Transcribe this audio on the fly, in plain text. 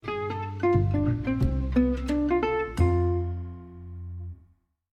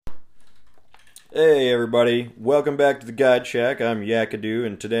Hey everybody, welcome back to the Guide Shack. I'm Yakadoo,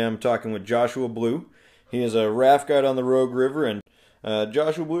 and today I'm talking with Joshua Blue. He is a raft guide on the Rogue River, and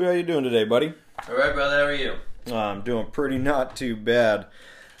Joshua Blue, how you doing today, buddy? All right, brother, how are you? I'm doing pretty not too bad.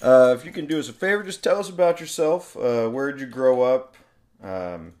 If you can do us a favor, just tell us about yourself. Where did you grow up?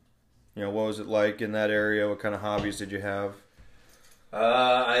 What was it like in that area? What kind of hobbies did you have?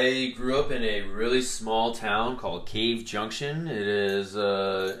 I grew up in a really small town called Cave Junction. It is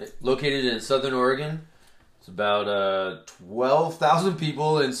located in southern Oregon. It's about 12,000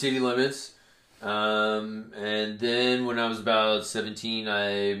 people in city limits. And then when I was about 17,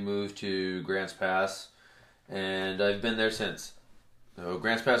 I moved to Grants Pass, and I've been there since. So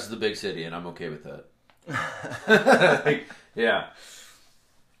Grants Pass is the big city, and I'm okay with that. Yeah.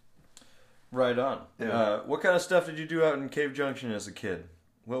 Right on. Yeah. What kind of stuff did you do out in Cave Junction as a kid?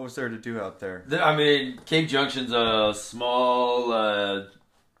 What was there to do out there? Cave Junction's a small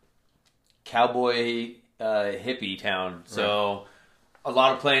cowboy hippie town. So a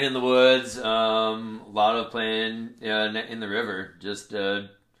lot of playing in the woods, a lot of playing in the river. Just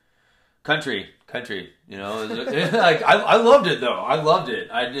country. You know, like I loved it though. I loved it.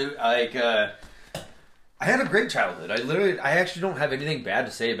 I had a great childhood. I actually don't have anything bad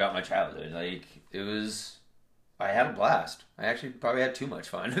to say about my childhood. I had a blast. I actually probably had too much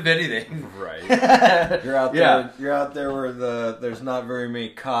fun, if anything. Right. You're out there. Yeah. You're out there where there's not very many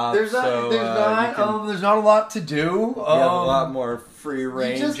cops. There's not a lot to do. You have a lot more free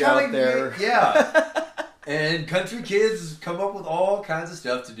range out there. Yeah. And country kids come up with all kinds of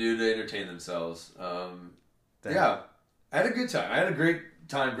stuff to do to entertain themselves. Yeah. I had a good time. I had a great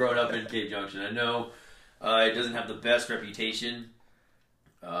time growing up in Cave Junction. I know it doesn't have the best reputation,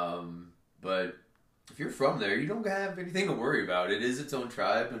 but if you're from there, you don't have anything to worry about. It is its own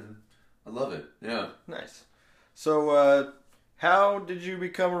tribe, and I love it. Yeah. Nice. So, how did you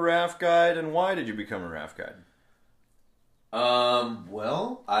become a raft guide, and why did you become a raft guide?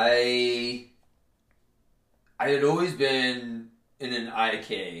 Well, I had always been in an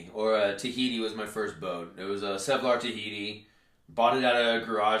IK, or a Tahiti was my first boat. It was a Sevlar Tahiti. Bought it at a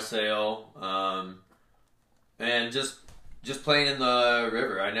garage sale, and just playing in the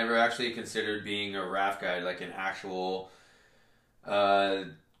river. I never actually considered being a raft guide, like an actual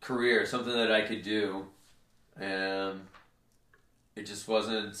career, something that I could do. And it just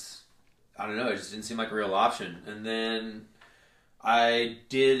wasn't, I don't know, it just didn't seem like a real option. And then I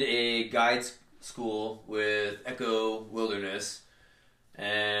did a guide school with Echo Wilderness,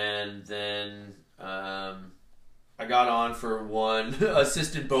 and then I got on for one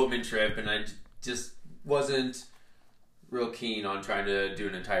assistant boatman trip, and I just wasn't real keen on trying to do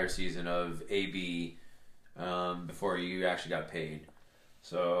an entire season of AB before you actually got paid.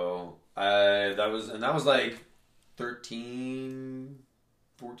 So that was like 13,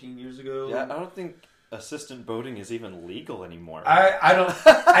 14 years ago. Yeah, I don't think assistant boating is even legal anymore.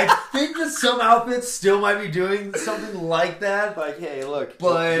 I think that some outfits still might be doing something like that. Like, hey, look,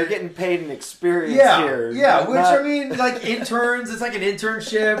 but you're getting paid an experience here. Yeah, I mean, like interns, it's like an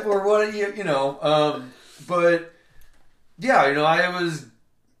internship or what, you know. But yeah, you know,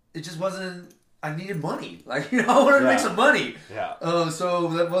 it just wasn't, I needed money. Like, you know, I wanted to make some money. Yeah. So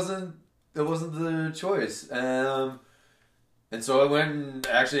that wasn't the choice. And so I went and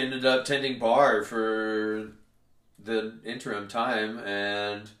actually ended up tending bar for the interim time,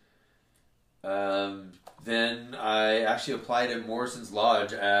 and then I actually applied at Morrison's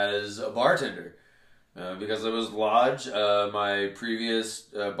Lodge as a bartender. Because it was Lodge, my previous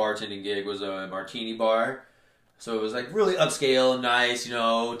bartending gig was a martini bar. So it was like really upscale and nice, you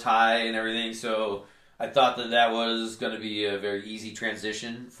know, Thai and everything. So I thought that was going to be a very easy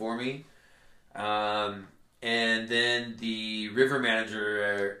transition for me. And then the river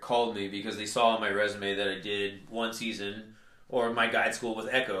manager called me because they saw on my resume that I did one season or my guide school with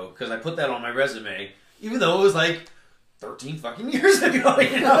Echo, because I put that on my resume, even though it was like 13 fucking years ago.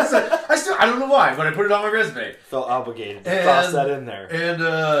 You know, so I don't know why, but I put it on my resume. Felt obligated to toss that in there.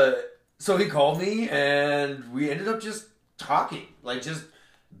 And so he called me, and we ended up just talking, like just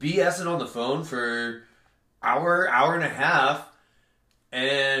BSing on the phone for hour and a half.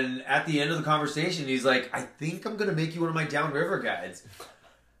 And at the end of the conversation, he's like, I think I'm going to make you one of my downriver guides.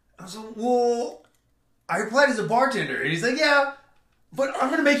 I was like, well, I applied as a bartender. And he's like, yeah, but I'm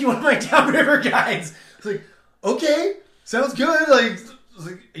going to make you one of my downriver guides. I was like, okay, sounds good. Like,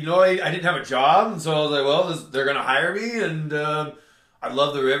 you know, I didn't have a job. And so I was like, well, they're going to hire me. And I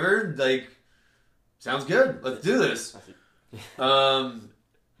love the river. Like, sounds good. Let's do this.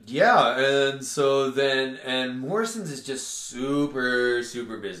 Yeah, and so then, and Morrison's is just super,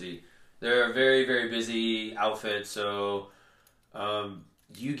 super busy. They're a very, very busy outfit, so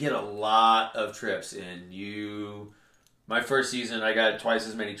you get a lot of trips in. My first season, I got twice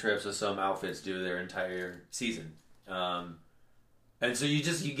as many trips as some outfits do their entire season. And so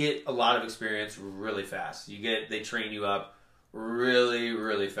you get a lot of experience really fast. They train you up really,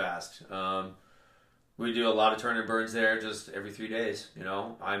 really fast. We do a lot of turn and burns there just every 3 days.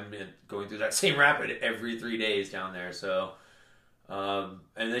 I'm going through that same rapid every 3 days down there. So, and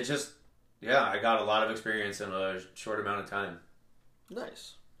it just, I got a lot of experience in a short amount of time.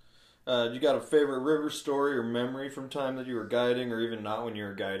 Nice. You got a favorite river story or memory from time that you were guiding, or even not when you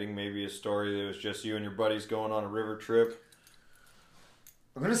were guiding? Maybe a story that was just you and your buddies going on a river trip?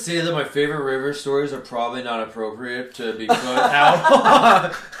 I'm going to say that my favorite river stories are probably not appropriate to be put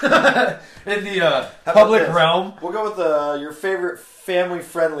out in the public realm. We'll go with your favorite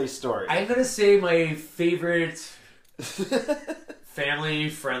family-friendly story. I'm going to say my favorite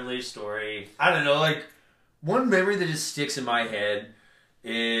family-friendly story. I don't know, like, one memory that just sticks in my head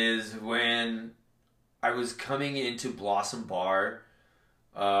is when I was coming into Blossom Bar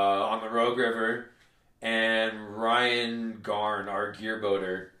on the Rogue River, and Ryan Garn, our gear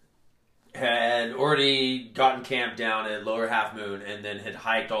boater, had already gotten camped down at Lower Half Moon and then had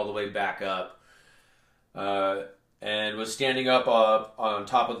hiked all the way back up and was standing up on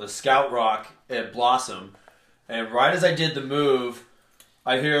top of the Scout Rock at Blossom. And right as I did the move,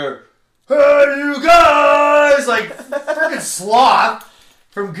 I hear, "Hey, you guys!" Like freaking Sloth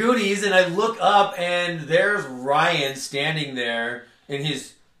from Goonies, and I look up and there's Ryan standing there in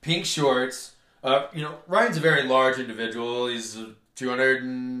his pink shorts. Ryan's a very large individual. He's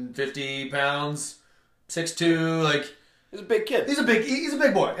 250 pounds, 6'2", like he's a big kid. He's a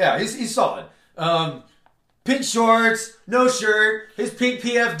big boy. Yeah, he's solid. Pink shorts, no shirt, his pink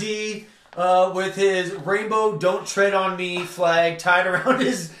PFD with his rainbow "Don't Tread on Me" flag tied around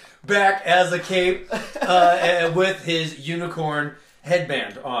his back as a cape, and with his unicorn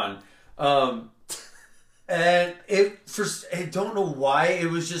headband on. And I don't know why, it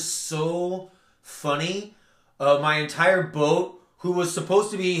was just so funny. My entire boat, who was supposed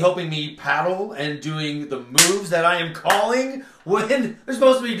to be helping me paddle and doing the moves that I am calling when they're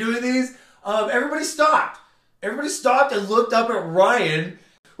supposed to be doing these, everybody stopped. Everybody stopped and looked up at Ryan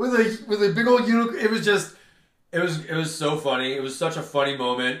with a big old unicorn. It was so funny. It was such a funny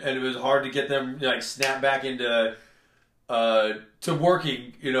moment, and it was hard to get them like snap back into to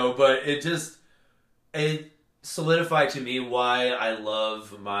working, but it solidified to me why I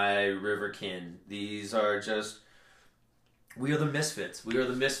love my river kin. These are we are the misfits. We are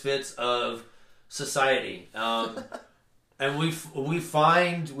the misfits of society, and we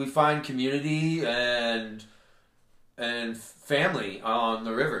find community and family on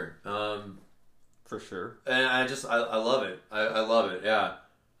the river. For sure. And I love it. I love it. Yeah.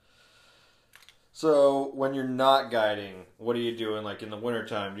 So when you're not guiding, what are you doing? Like in the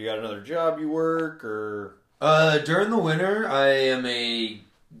wintertime, do you got another job you work, or? During the winter, I am a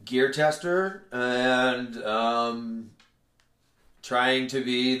gear tester and trying to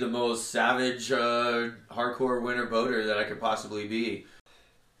be the most savage, hardcore winter boater that I could possibly be.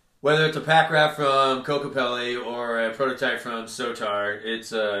 Whether it's a pack wrap from Kokopelli or a prototype from Sotar,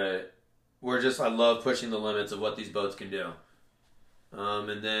 I love pushing the limits of what these boats can do.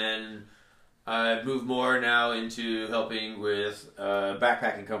 And then I've moved more now into helping with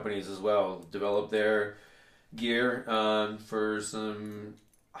backpacking companies as well, develop their gear for some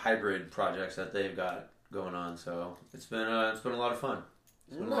hybrid projects that they've got going on. So it's been a lot of fun.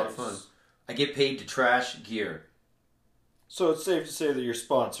 It's been a lot of fun. I get paid to trash gear. So it's safe to say that you're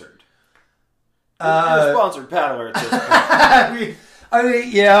sponsored. You're a sponsored paddler at this point.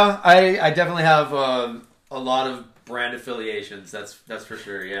 I definitely have a lot of brand affiliations. That's for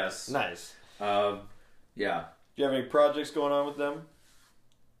sure. Yes. Nice. Yeah. Do you have any projects going on with them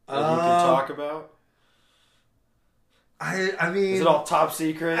that you can talk about? I mean, is it all top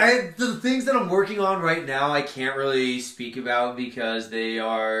secret? The things that I'm working on right now, I can't really speak about because they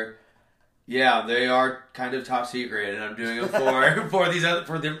are kind of top secret, and I'm doing them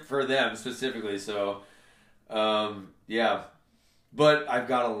for them specifically. So, yeah. But I've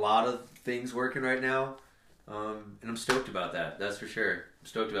got a lot of things working right now, and I'm stoked about that. That's for sure. I'm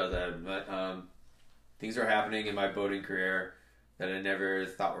stoked about that. But things are happening in my boating career that I never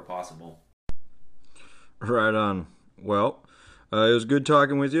thought were possible. Right on. Well, it was good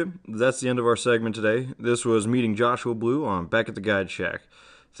talking with you. That's the end of our segment today. This was Meeting Joshua Blue on Back at the Guide Shack.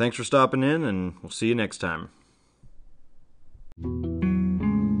 Thanks for stopping in, and we'll see you next time.